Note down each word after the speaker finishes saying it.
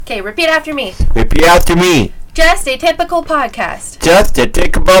Okay, repeat after me. Repeat after me. Just a typical podcast. Just a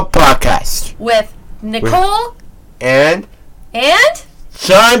typical podcast. With Nicole and Chantal.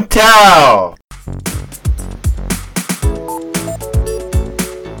 Chantal.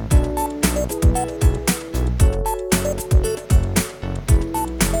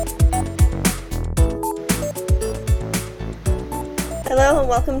 Hello and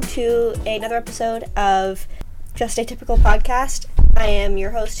welcome to another episode of Just a Typical Podcast. I am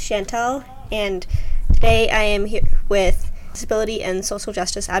your host Chantal, and today I am here with disability and social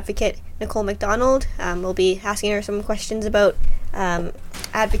justice advocate Nicole McDonald. We'll be asking her some questions about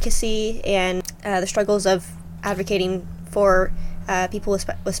advocacy and the struggles of advocating for people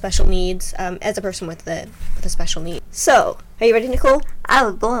with special needs as a person with a special need. So, are you ready, Nicole? I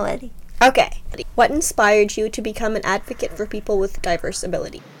was born ready. Okay. What inspired you to become an advocate for people with diverse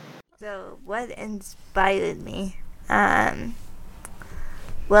ability? So, what inspired me?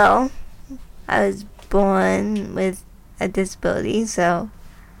 Well, I was born with a disability, so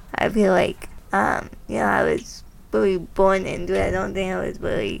I feel like, I was really born into it. I don't think I was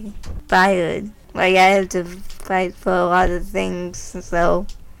really inspired. Like, I have to fight for a lot of things, so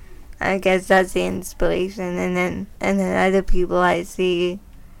I guess that's the inspiration. And then other people I see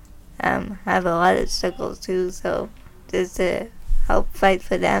have a lot of struggles too, so just to help fight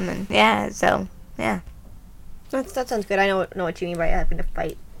for them, and that sounds good. I know what you mean by having to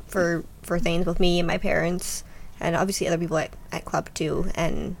fight for things with me and my parents, and obviously other people at club too,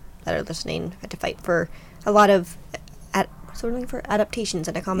 and that are listening. Had to fight for a lot of for adaptations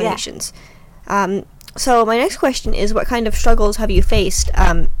and accommodations. Yeah. So my next question is, what kind of struggles have you faced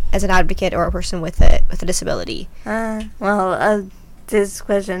as an advocate or a person with a disability? This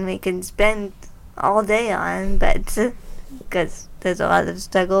question we can spend all day on, but because there's a lot of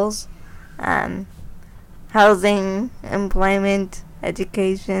struggles. Housing, employment,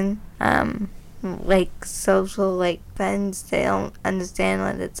 education, social, friends, they don't understand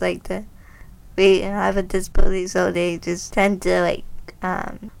what it's like to have a disability, so they just tend to,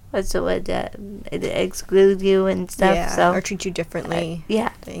 exclude you and stuff. Yeah, so, or treat you differently.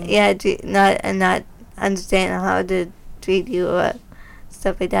 Not understand how to treat you or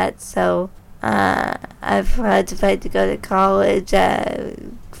stuff like that. So I've had to fight to go to college.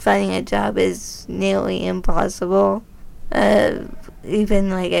 Finding a job is nearly impossible.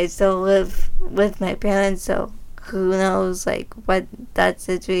 Even I still live with my parents, so who knows what that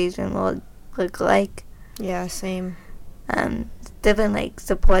situation will look like. Yeah, same. Different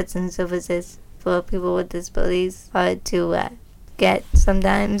supports and services for people with disabilities hard to get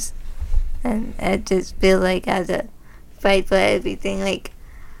sometimes, and I just feel like I have to fight for everything.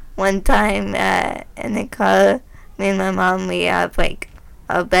 One time in the car, me and my mom, we have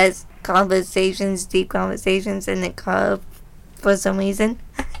our best conversations, deep conversations in the car for some reason.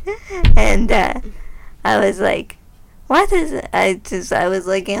 And I was like, what is it? I was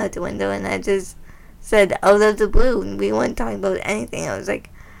looking out the window and I just said out of the blue, and we weren't talking about anything. I was like,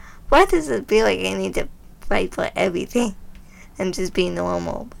 why does it feel like I need to fight for everything and just be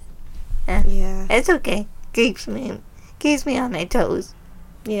normal? Yeah. It's okay. Keeps me on my toes.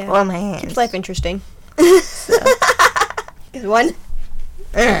 Yeah. Or my hands. Keeps life interesting. So. Good one.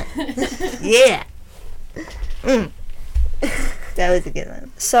 Yeah. That was a good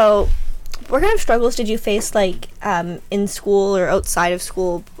one. So, what kind of struggles did you face, in school or outside of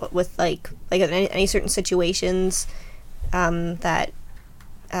school, with any certain situations that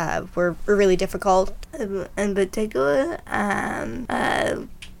were really difficult? In particular,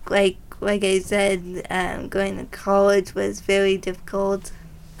 like I said, going to college was very difficult.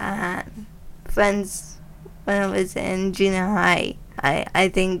 Friends when I was in junior high. I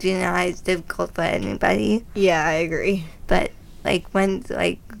think junior high is difficult for anybody. Yeah, I agree. But when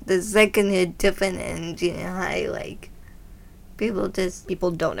the second year different in junior high,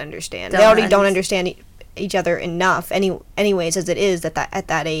 people don't understand. They already don't understand each other enough anyways as it is at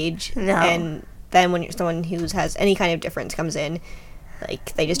that age. No. And then when you're someone who has any kind of difference comes in,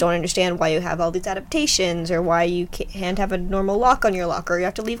 they just don't understand why you have all these adaptations, or why you can't have a normal lock on your locker, or you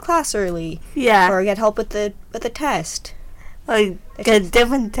have to leave class early. Yeah. Or get help with the test. Get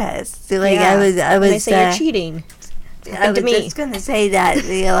different tests. I was. They say you're cheating. I was just gonna say that.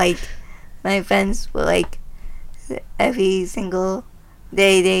 My friends were every single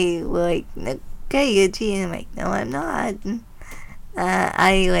day they were okay, you're cheating. I'm like, no, I'm not.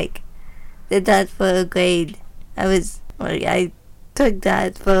 I did that for a grade. I took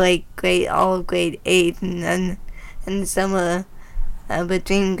that for grade 8, and then in the summer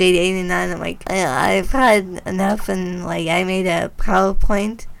between grade 8 and 9, I'm like, I've had enough, and I made a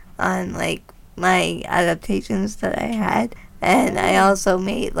PowerPoint on my adaptations that I had, And I also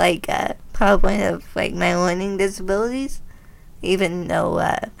made like a PowerPoint of like my learning disabilities, even though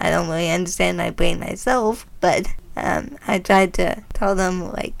I don't really understand my brain myself. But I tried to tell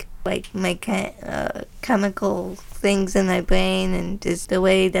them like my chemical things in my brain and just the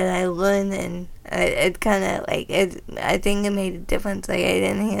way that I learn, and it kind of like it. I think it made a difference. Like I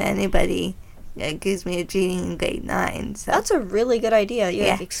didn't hear anybody accuse me of cheating in grade 9. So That's a really good idea. You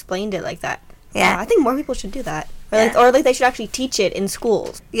Yeah. like, explained it like that. Yeah. I think more people should do that. Yeah. Or they should actually teach it in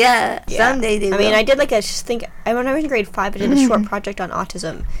schools. yeah, someday they I will. mean, I did like when I was in grade 5, I did a short project on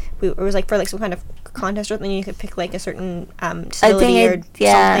autism. It was like for like some kind of contest or something. You could pick like a certain disability or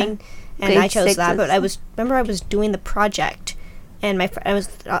something, and I grade chose 6 that. or But I was doing the project, and I was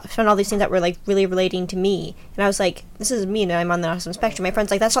found all these things that were like really relating to me, and I was like, this is me, and I'm on the autism spectrum. My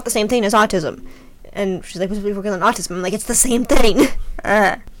friend's like, that's not the same thing as autism, and she's like, we're working on autism. I'm like, it's the same thing.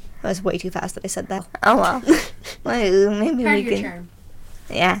 That was way too fast that I said that. Oh well. Well, maybe Part we of your can. charm.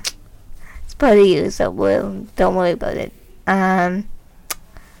 Yeah, it's part of you, so don't worry about it. I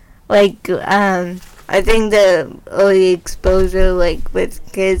think the early exposure, like with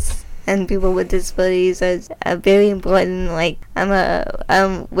kids and people with disabilities, is very important. Like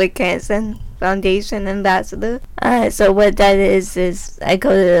I'm Rick Hansen Foundation ambassador. So what that is I go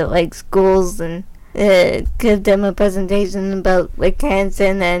to like schools and give them a presentation about Rick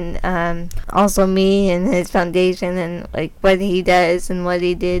Hansen and also me and his foundation and like what he does and what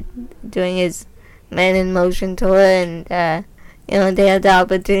he did during his Man in Motion tour, and they have the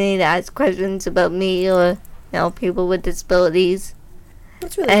opportunity to ask questions about me or people with disabilities.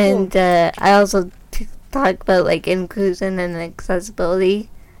 That's really And cool. I also talk about like inclusion and accessibility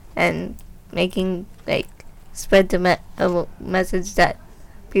and making like spread the a message that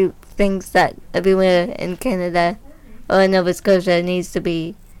things that everywhere in Canada or in Nova Scotia needs to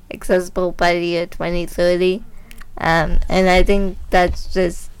be accessible by the year 2030. And I think that's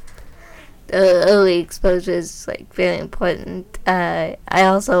just early exposure is like very important. I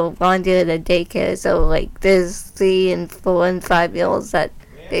also volunteer at a daycare, so like there's 3 and 4 and 5-year-olds that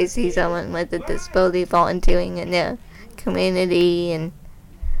they see someone with a disability volunteering in their community, and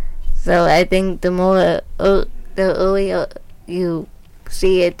so I think the more the earlier you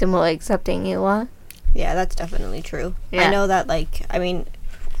see it, the more accepting you are. Yeah, that's definitely true. Yeah. I know that, like, I mean,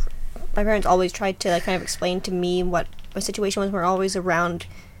 my parents always tried to, like, kind of explain to me what my situation was. We're always around,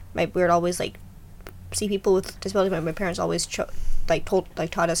 we would always, like, see people with disabilities. My parents always,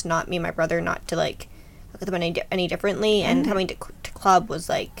 taught us, not me and my brother, not to, like, look at them any differently. And coming to club was,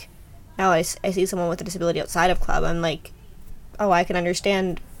 like, now I see someone with a disability outside of club, I'm like, oh, I can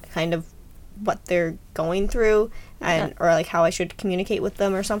understand kind of what they're going through, and or, like, how I should communicate with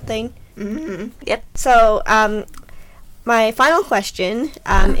them or something. Mm-hmm. Yep. So, my final question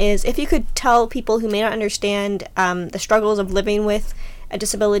is, if you could tell people who may not understand the struggles of living with a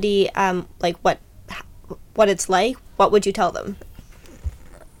disability, like what it's like, what would you tell them?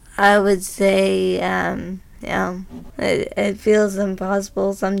 I would say, it feels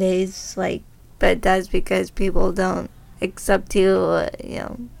impossible some days, like, but that's because people don't accept you, or,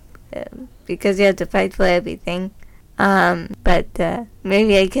 because you have to fight for everything. But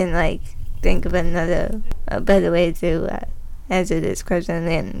maybe I can, like, think of a better way to answer this question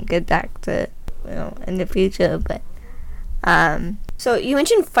and get back to, in the future. But So you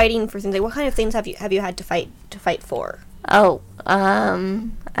mentioned fighting for things. Like, what kind of things have you had to fight for? I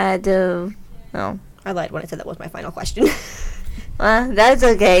had to, I lied when I said that was my final question. well, that's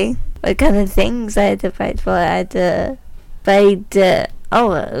okay. What kind of things I had to fight for? I had to fight,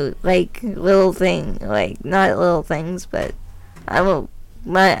 like little thing, like not little things, but my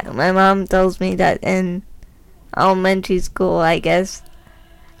mom tells me that in elementary school, I guess,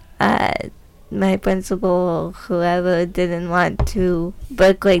 my principal, whoever, didn't want to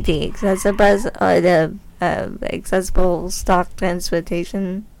book like the accessible bus or the accessible stock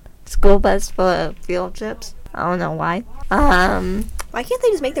transportation school bus for field trips. I don't know why. Why can't they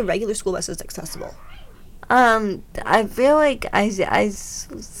just make the regular school buses accessible? I feel like I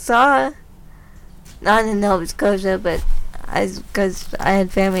saw, not in Nova Scotia, but because I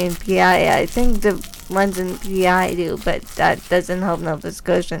had family in PI, I think the ones in PI do, but that doesn't help Nova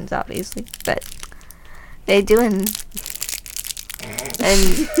Scotians, obviously. But they do in...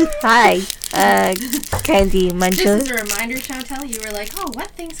 And hi, Candy Muncher. Just as a reminder, Chantel, you were like, oh,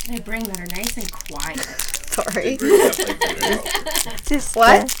 what things can I bring that are nice and quiet? Sorry. Just,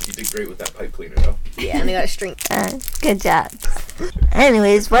 What? You did great with that pipe cleaner, though. Yeah, and I got a string. good job.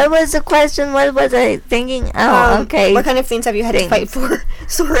 Anyways, what was the question? What was I thinking? Oh, okay. What kind of things have you had to fight for?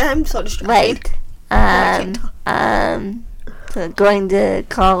 Sorry, I'm so distracted. Right. I can't talk. So going to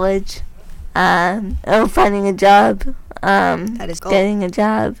college, finding a job. That is goal. Getting a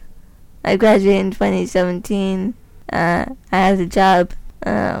job. I graduated in 2017. I had a job,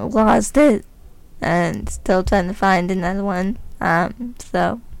 lost it, and still trying to find another one.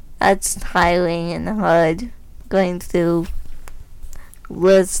 So that's highly and hard. Going through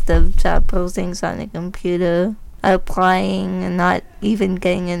list of job postings on the computer, applying and not even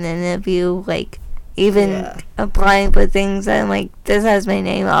getting an interview, like even applying for things that I'm like, this has my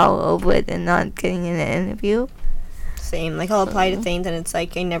name all over it, and not getting an interview. Same. Like, I'll apply to things and it's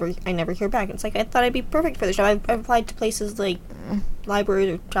like I never hear back. It's like I thought I'd be perfect for this job. I've applied to places like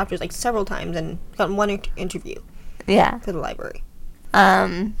libraries or chapters like several times and gotten one interview. Yeah. For the library.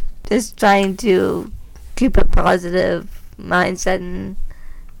 Just trying to keep a positive mindset, and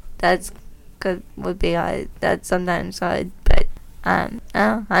that's good. Would be hard. That's sometimes hard, but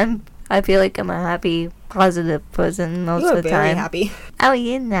I feel like I'm a happy, positive person most of the time. You're very happy. Oh,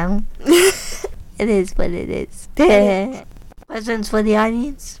 you know. It is what it is. Questions for the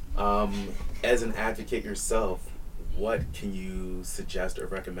audience? As an advocate yourself, what can you suggest or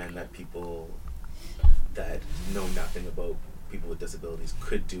recommend that people that know nothing about people with disabilities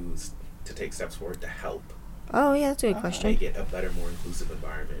could do to take steps forward to help Oh, yeah, that's a good question. make it a better, more inclusive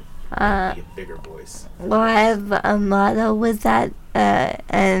environment? Be a bigger voice. Well, I have a motto with that,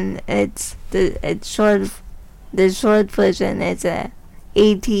 and it's the short version is a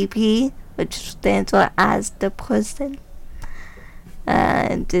ATP, which stands for Ask the Person.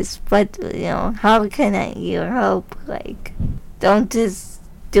 Just how can you help? Like, don't just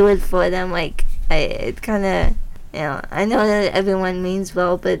do it for them. Like, it kind of, I know that everyone means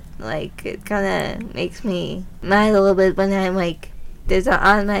well, but like, it kind of makes me mad a little bit when I'm like, there's an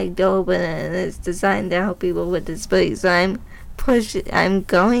automatic door open and it's designed to help people with disabilities. So I'm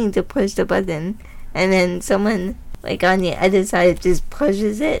going to push the button, and then someone like on the other side just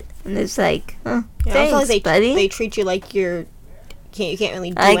pushes it, and it's like, oh, thanks, like buddy. They treat you like you can't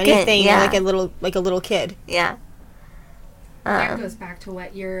really do anything. Yeah. You're like a little kid. Yeah. That goes back to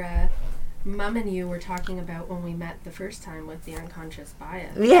what your mom and you were talking about when we met the first time with the unconscious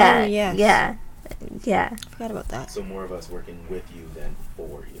bias. Yeah. Oh, yes. Yeah. I forgot about that. So more of us working with you than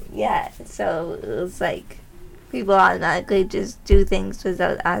for you. Yeah. So it was like people automatically just do things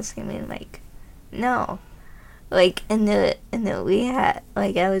without asking me. I'm like, no. Like in the rehab,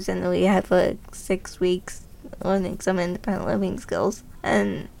 like I was in the rehab for like 6 weeks, learning some independent living skills,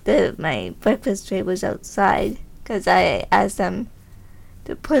 and my breakfast tray was outside because I asked them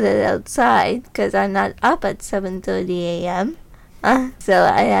to put it outside because I'm not up at 7:30 a.m. So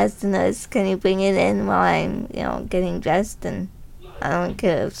I asked the nurse, can you bring it in while I'm, getting dressed, and I don't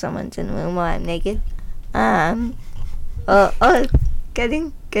care if someone's in the room while I'm naked. Or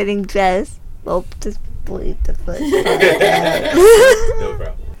getting dressed. Well, just believe the first part. No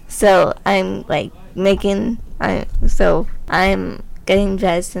problem. So I'm like I'm getting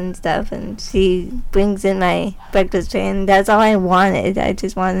dressed and stuff, and she brings in my breakfast tray, and that's all I wanted. I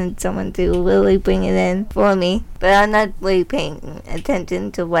just wanted someone to really bring it in for me, but I'm not really paying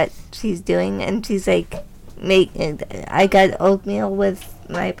attention to what she's doing. And she's like, I got oatmeal with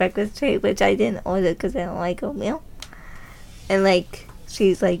my breakfast tray, which I didn't order because I don't like oatmeal, and like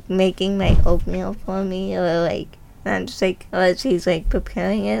she's like making my oatmeal for me, or like, and I'm just like, oh, she's like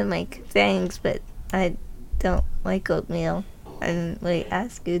preparing it. I'm like, thanks, but I don't like oatmeal. I didn't really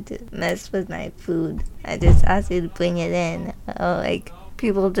ask you to mess with my food. I just asked you to bring it in. Or like,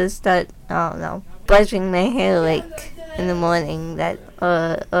 people just start, I don't know, brushing my hair like in the morning,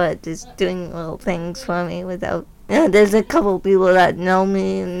 or just doing little things for me without, there's a couple people that know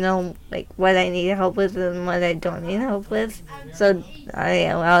me and know like what I need help with and what I don't need help with. So I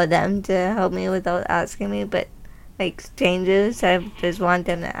allow them to help me without asking me, but like strangers, I just want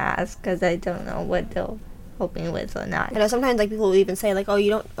them to ask because I don't know what they'll help me with or not. I know sometimes like people will even say like,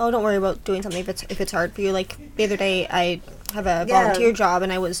 don't worry about doing something if it's hard for you. Like the other day, I have a volunteer job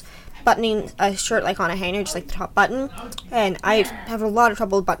and I was buttoning a shirt like on a hanger, just like the top button, and I have a lot of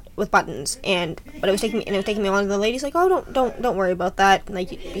trouble with buttons. But it was taking me a while. And the lady's like, oh, don't worry about that.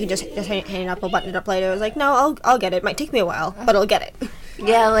 Like you can just hang it up, I'll button it up later. I was like, no, I'll get it. It might take me a while, but I'll get it.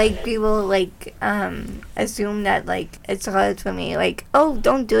 Yeah, like people like assume that like it's hard for me. Like, oh,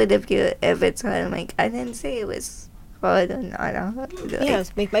 don't do it if it's hard. I'm like, I didn't say it was hard or not hard. Yeah,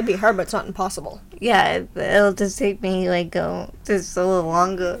 it might be hard, but it's not impossible. Yeah, it'll just take me like just a little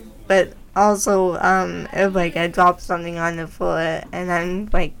longer. But also, if like I drop something on the floor and I'm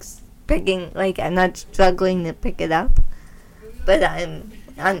like picking, like I'm not struggling to pick it up, but I'm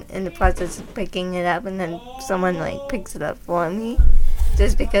in the process of picking it up, and then someone like picks it up for me,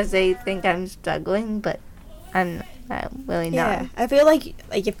 just because they think I'm struggling, but I'm really not. Yeah, I feel like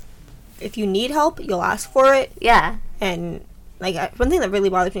if if you need help, you'll ask for it. Yeah. And like one thing that really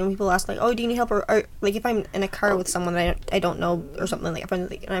bothers me when people ask like, "Oh, do you need help?" Or like if I'm in a car with someone that I don't know or something like,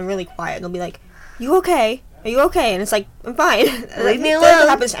 and I'm really quiet, and they'll be like, "You okay? Are you okay?" And it's like, "I'm fine." Leave me alone. That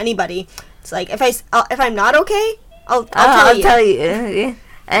happens to anybody. It's like if I'm not okay, I'll tell you.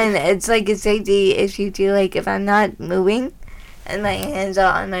 And it's like a safety issue too. Like if I'm not moving, and my hands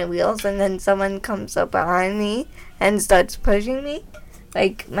are on my wheels, and then someone comes up behind me and starts pushing me,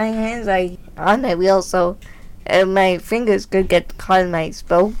 like my hands are on my wheels, so my fingers could get caught in my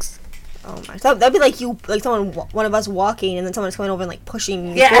spokes. Oh my! That'd be like one of us walking, and then someone's coming over and like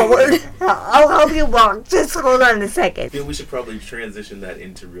pushing you forward. I'll help you walk. Just hold on a I second. feel we should probably transition that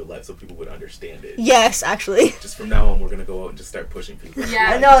into real life so people would understand it. Yes, actually. Just from now on, we're gonna go out and just start pushing people.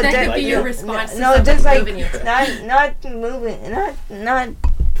 Yeah, No, that just- could be your like- response to No, something just like moving you. not moving, not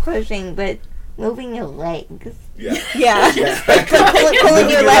pushing, but moving your legs. Yeah. Yeah. Yeah. Pulling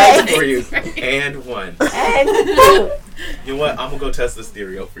your legs leg. for you. And one. And You know what? I'm gonna go test this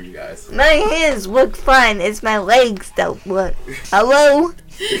theory out for you guys. my hands look fine. It's my legs that look. Hello?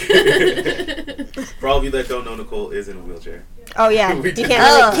 For all of you that don't know, Nicole is in a wheelchair. Oh yeah. We You did.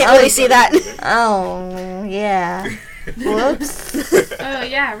 can't really see that. Oh, yeah. Whoops. Oh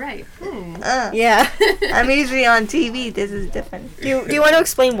yeah, right. Yeah. I'm usually on TV. This is different. Do you want to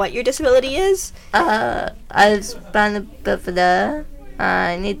explain what your disability is? I was spinal bifida.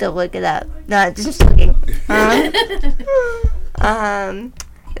 I need to look it up. No, just joking.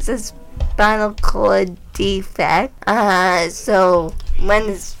 It's a spinal cord defect. So when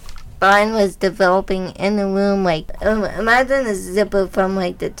the spine was developing in the womb, like imagine a zipper from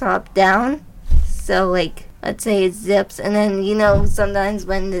like the top down. So like let's say it zips, and then sometimes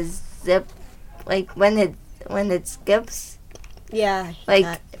when the zip, like when it skips, Yeah.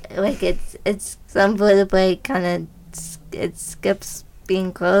 like it's some vertebrae kind of it skips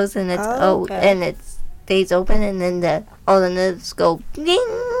being closed, and it's and it stays open, and then all the nerves go ding,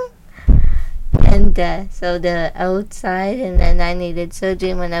 and so the outside, and then I needed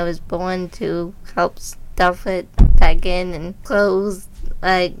surgery when I was born to help stuff it back in and close.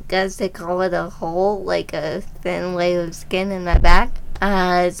 I guess they call it a hole, like a thin layer of skin in my back.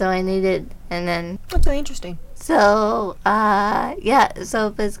 So I needed, and then That's really interesting. so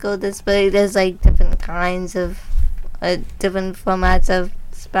so physical disability, there's like different kinds of different formats of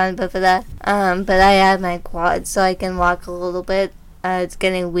spinal bifida. But I have my quad, so I can walk a little bit. It's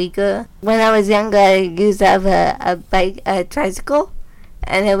getting weaker. When I was younger, I used to have a bike, a tricycle,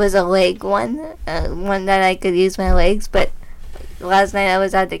 and it was a leg one that I could use my legs. But last night I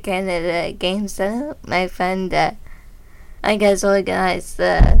was at the Canada Game Center. My friend, I guess, organized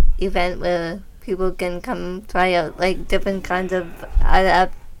the event where people can come try out like different kinds of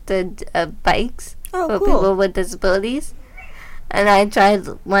adapted bikes for people with disabilities. And I tried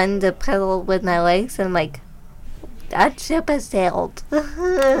one to pedal with my legs, and I'm like, that ship has sailed.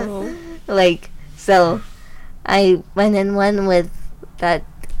 Like, so I went in one with that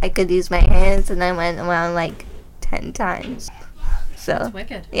I could use my hands, and I went around like 10 times. So That's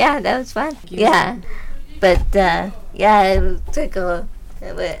wicked. yeah, that was fun. Yeah, but it took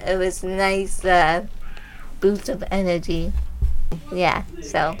it was a nice boost of energy. Yeah,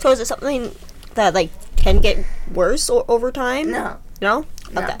 so So is it something that like can get worse over time? no. No.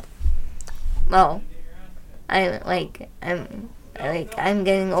 No. Okay. Well, I'm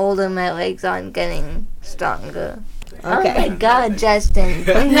getting older. My legs aren't getting stronger. Oh my Okay. God, Justin!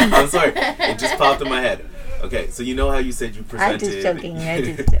 I'm sorry. It just popped in my head. Okay, so you know how you said you I'm presented just joking. I'm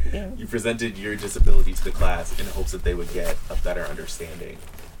just joking. you presented your disability to the class in hopes that they would get a better understanding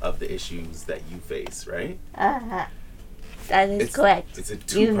of the issues that you face, right? That is It's- correct. It's a You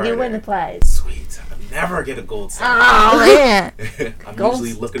two-parter. win the prize. Sweet. I'll never get a gold star. Oh man! I'm Gold,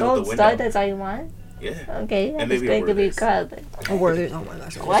 usually looking out the gold window. star. That's all you want? Yeah. Okay, And I'm just maybe a going to be Werther's. proud. But A Werther's. Oh my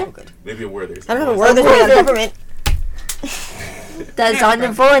gosh. That was What? so good. Maybe a Werther's. I don't know. Werther's. Werther's is government. that's on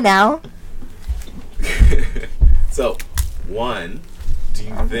the floor now. So, one, do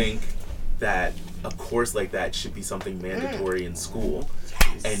you think that a course like that should be something mandatory in school?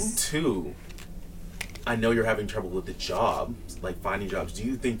 And two, I know you're having trouble with the job, like finding jobs. Do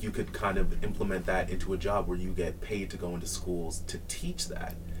you think you could kind of implement that into a job where you get paid to go into schools to teach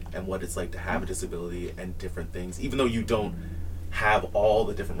that and what it's like to have a disability and different things, even though you don't have all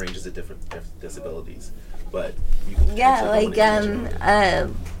the different ranges of different disabilities? But you can Yeah, potentially go into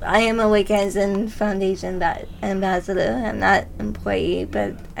teaching. I am a Wake Hansen Foundation ambassador. I'm not employee,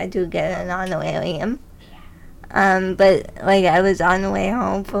 but I do get an honorarium. But like I was on the way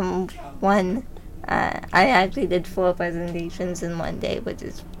home from one. I actually did 4 presentations in one day, which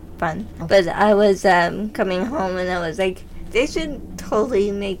is fun. But I was coming home, and I was like they should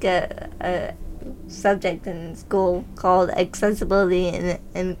totally make a subject in school called accessibility and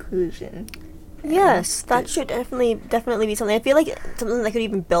inclusion. Yes, that should definitely be something. I feel like something that could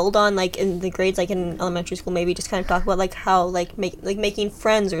even build on, like in the grades, like in elementary school, maybe just kind of talk about like how making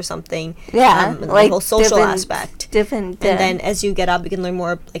friends or something. Yeah, the whole social aspect. Different. And then as you get up, you can learn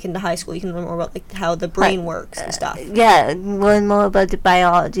more. Like into high school, you can learn more about like how the brain works and stuff. Yeah, learn more about the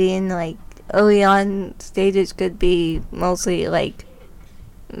biology, and like early on stages could be mostly like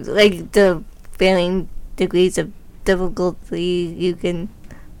the varying degrees of difficulty you can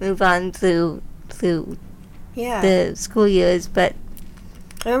move on through the school years. But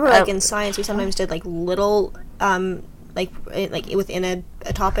I remember like in science we sometimes did like little like within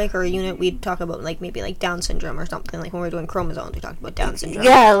a topic or a unit we'd talk about like maybe like Down syndrome or something. Like when we were doing chromosomes we talked about Down syndrome.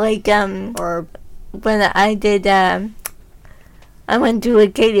 Yeah, like or when I did I went to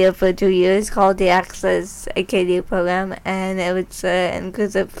Acadia for 2 years called the Access Acadia program, and it was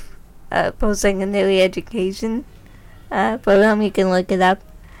inclusive post-secondary education program. You can look it up.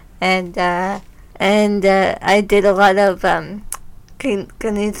 And I did a lot of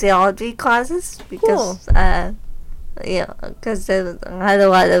kinesiology classes because because I had a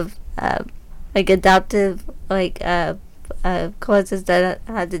lot of like adaptive courses that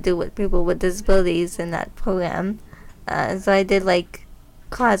had to do with people with disabilities in that program. So I did like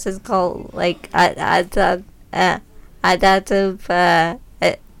classes called like adaptive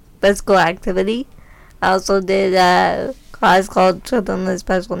physical activity. I also did a class called Children with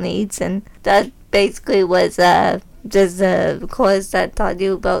Special Needs, and that basically was just a course that taught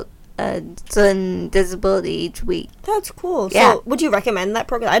you about certain disability each week. That's cool. Yeah. So would you recommend that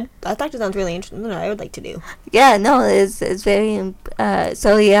program? That actually sounds really interesting. I would like to do. Yeah, no, it's very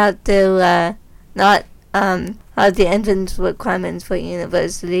so you have to not have the entrance requirements for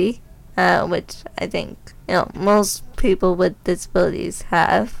university, which I think most people with disabilities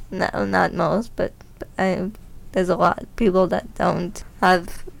have. Not most, but there's a lot of people that don't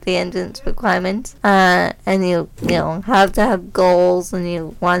have the entrance requirements, and you have to have goals, and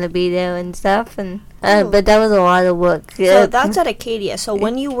you want to be there and stuff, and but that was a lot of work. So that's at Acadia. So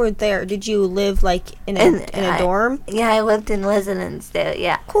when you were there, did you live like in a dorm? Yeah, I lived in residence there.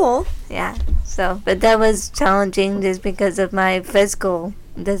 Yeah. Cool. Yeah. So, but that was challenging just because of my physical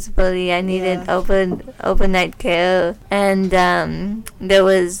disability. I needed overnight care, and there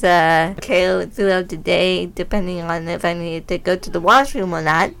was care throughout the day depending on if I needed to go to the washroom or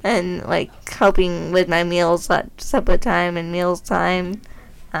not, and like helping with my meals at supper time and meals time.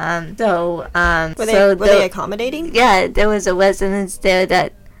 Were they accommodating? Yeah, there was a residence there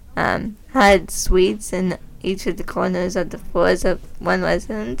that had suites in each of the corners of the floors of one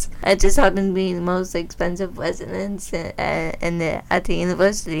residence. It just happened to be the most expensive residence at the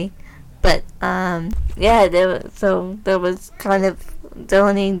university. But there was kind of the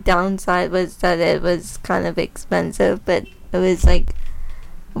only downside was that it was kind of expensive, but it was like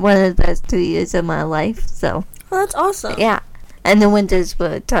one of the best 2 years of my life. So that's awesome. Yeah. And the winters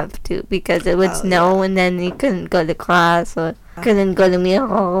were tough too because it would snow and then you couldn't go to class or couldn't go to meal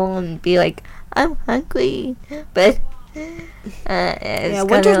hall and be like, I'm hungry. But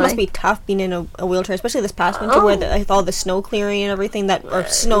winters must be tough being in a wheelchair, especially this past winter with all the snow clearing and everything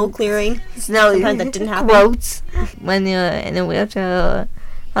snow clearing. Sometimes that didn't happen. Quotes. When you're in a wheelchair or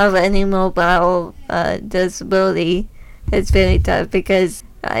have any mobile disability, it's very tough because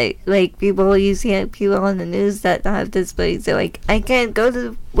you see people on the news that have disabilities. They're like, I can't go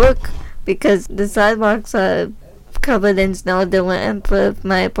to work because the sidewalks are covered in snow. The ramp for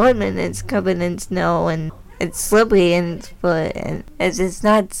my apartment is covered in snow and it's slippery and it's just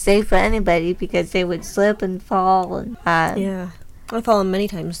not safe for anybody because they would slip and fall. And I've fallen many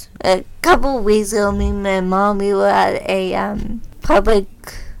times. A couple of weeks ago, me and my mom, we were at a public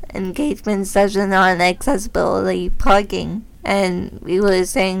engagement session on accessibility parking. And we were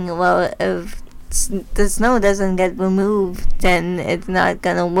saying, well, if the snow doesn't get removed, then it's not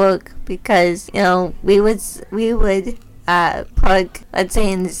gonna work because we would park, let's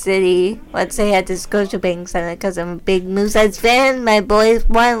say in the city, let's say at the Scotiabank Center, because I'm a big Mooseheads fan. My boys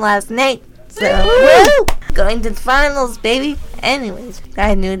won last night, so woo! Going to the finals, baby. Anyways,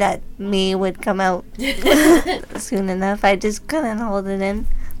 I knew that me would come out soon enough. I just couldn't hold it in.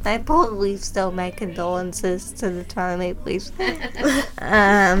 I probably still my condolences to the Toronto Maple Leafs.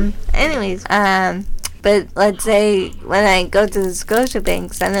 But let's say when I go to the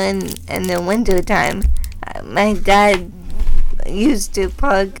Scotiabank Center in the winter time, my dad used to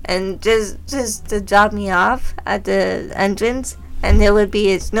park and just to drop me off at the entrance, and there would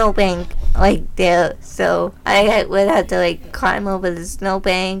be a snowbank there, so I would have to climb over the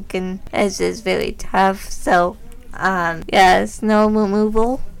snowbank, and it's just very tough. So Yeah, snow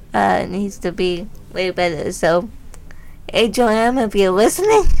removal needs to be way better. So, HOM, if you're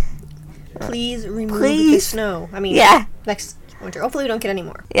listening, Please remove the Please. snow. I mean, yeah, next winter. Hopefully we don't get any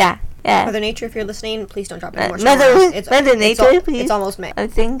more. yeah. Mother Nature, if you're listening, please don't drop any more snow. Mother, on us. Mother Nature, please. It's almost May. I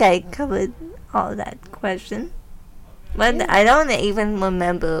think I covered all that question. But I don't even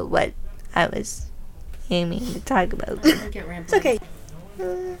remember what I was aiming to talk about. Don't get It's okay.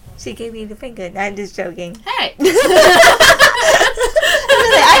 She gave me the finger. I'm just joking. Hey!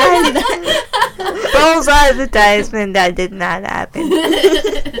 False advertisement. That did not happen.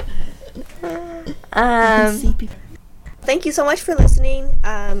 Thank you so much for listening.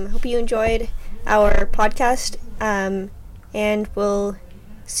 Hope you enjoyed our podcast. And we'll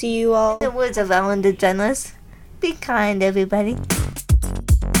see you all. The words of Ellen DeGeneres. Be kind, everybody.